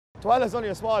Tuala's only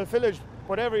a small village,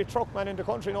 but every truckman in the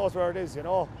country knows where it is, you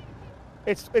know.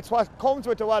 It's what comes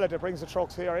with Tuala that brings the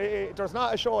trucks here. There's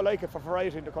not a show like it for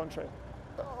variety in the country.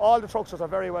 All the trucksters are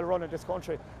very well run in this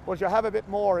country, but you have a bit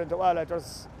more in Tuala.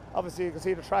 There's, obviously you can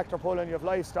see the tractor pulling, you have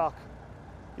livestock,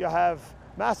 you have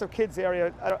massive kids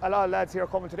area. A lot of lads here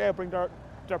coming today bring their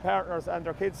partners and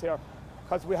their kids here,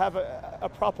 because we have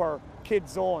a proper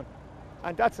kids zone.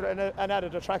 And that's an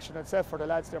added attraction itself for the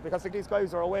lads there, because these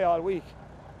guys are away all week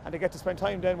and they get to spend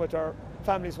time then with their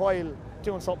families while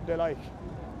doing something they like.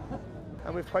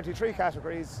 And we've 23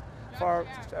 categories for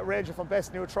ranging from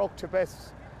best new truck to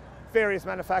best various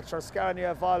manufacturers,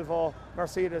 Scania, Volvo,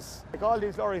 Mercedes. Like all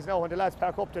these lorries now, when the lads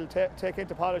park up, they'll take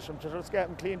into polish them to just get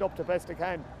them cleaned up the best they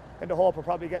can in the hope of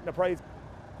probably getting the prize.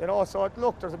 You know, so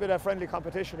look, there's a bit of friendly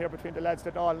competition here between the lads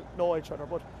that all know each other,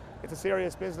 but it's a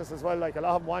serious business as well. Like, a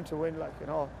lot of them want to win, like, you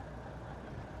know.